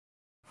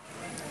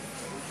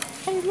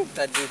Hey look,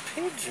 they do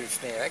pear juice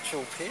now,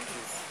 actual pear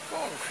juice.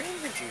 Oh, and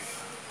cranberry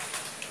juice.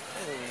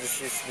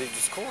 This used to be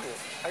just called it.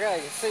 Okay,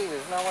 you can see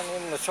there's no one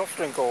in the soft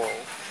drink aisle.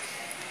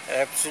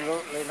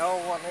 Absolutely no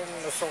one in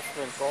the soft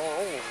drink aisle.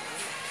 Oh,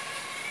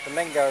 the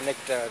mango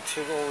nectar,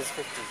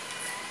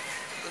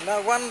 $2.50.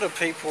 No wonder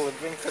people are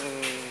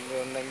drinking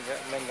the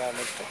mango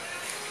nectar.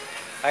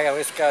 Okay,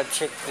 let's go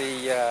check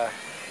the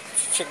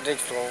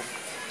next door.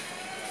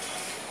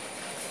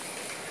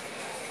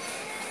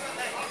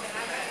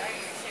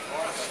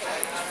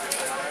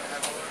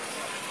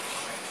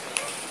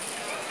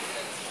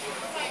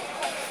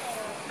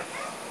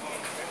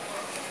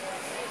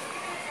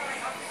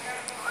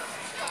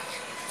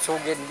 It's all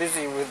getting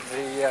busy with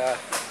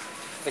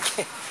the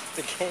can,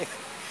 the can.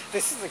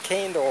 This is the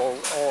canned oil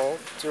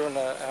during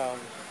the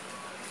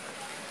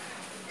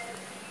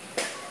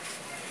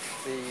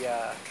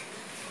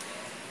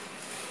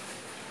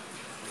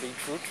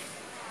beetroot.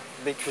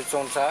 Beetroot's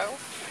on sale,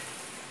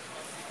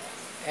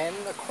 and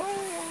the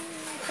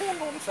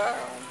corn on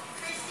sale.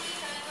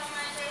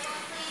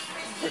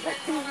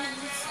 Black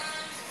beans.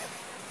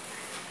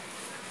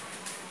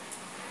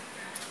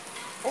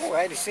 Oh,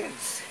 80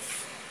 cents.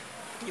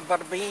 Your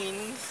butter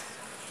beans.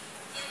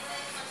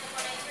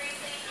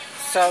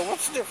 So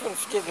what's the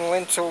difference getting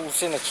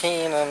lentils in a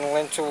can and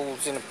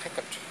lentils in a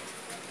packet?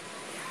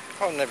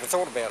 I've never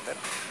thought about that.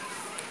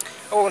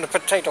 Oh, and the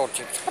potato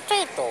chips.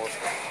 Potatoes.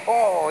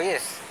 Oh,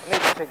 yes. I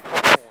need to take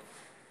popcorn.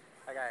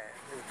 Okay,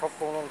 is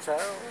popcorn on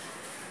sale?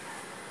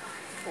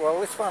 Well,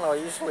 this one I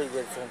usually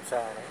get on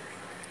sale.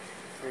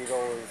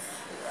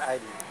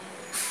 $3.80.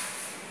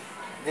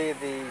 They're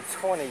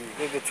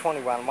the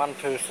 21, one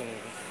person.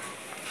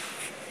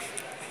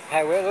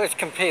 Hey, well, let's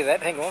compare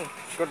that. Hang on,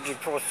 got to do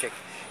price check.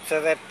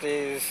 So that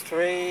is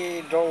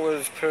 $3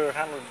 per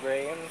 100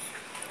 grams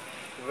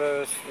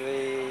versus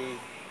the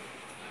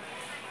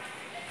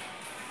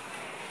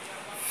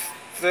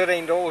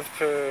 $13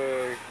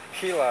 per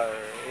kilo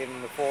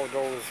in the $4.50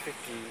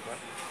 one.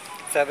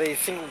 So these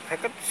single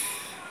packets,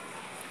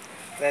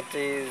 that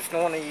is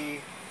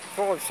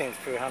 95 cents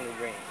per 100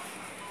 grams.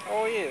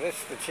 Oh yeah,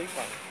 that's the cheap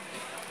one.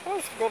 Oh,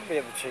 it's got to be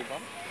the cheap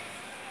one.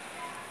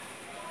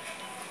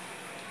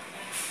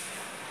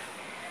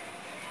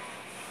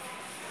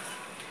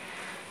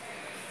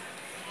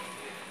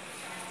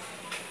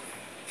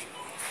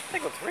 They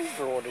got 3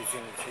 varieties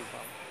in the cheap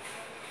one.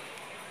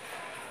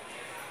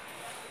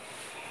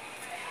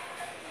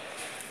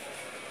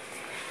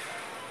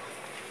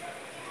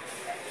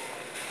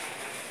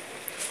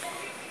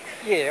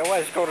 Yeah, I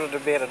always got it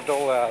about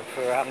 $1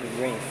 per 100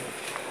 grams.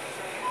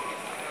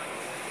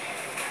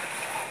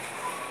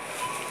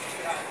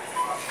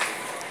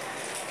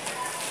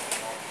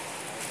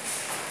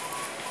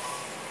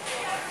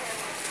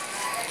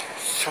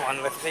 Someone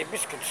left their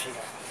biscuits here.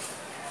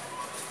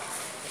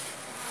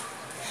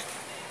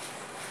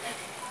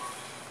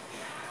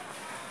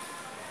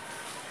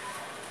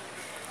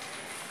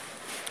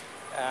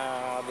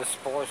 The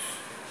spice.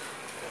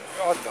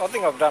 I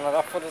think I've done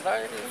enough for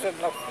today. Is it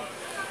enough?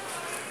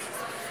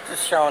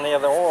 Just showing how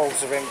the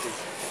oils are empty.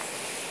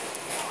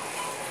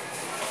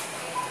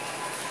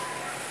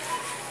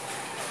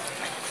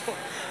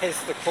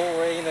 It's the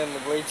chlorine and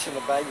the bleach and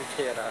the baby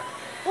powder.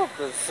 Look,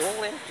 it's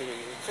all empty.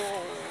 It's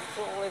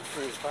all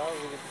empty as far as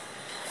we can.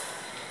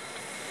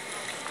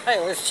 Hey,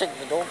 let's check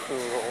the dog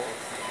food oil.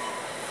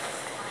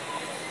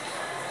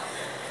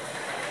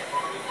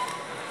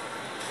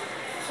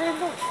 See, look,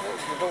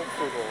 the dog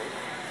food oil.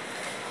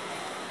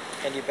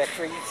 And your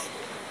batteries.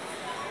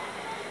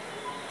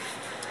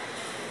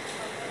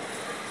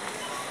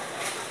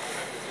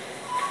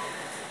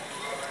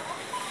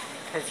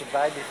 Has your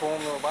baby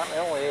formula one?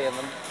 Oh yeah, and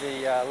the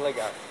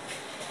Lego.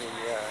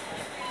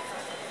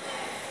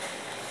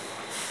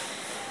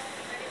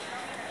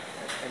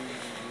 And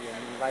your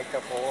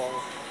makeup oil.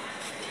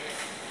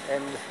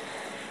 And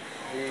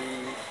the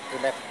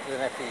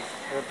nappy.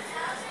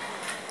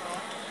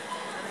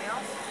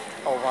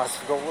 Oh, I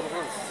forgot what it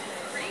was.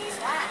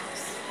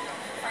 Relax.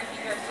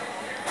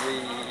 The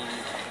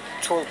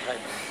toilet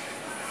paper.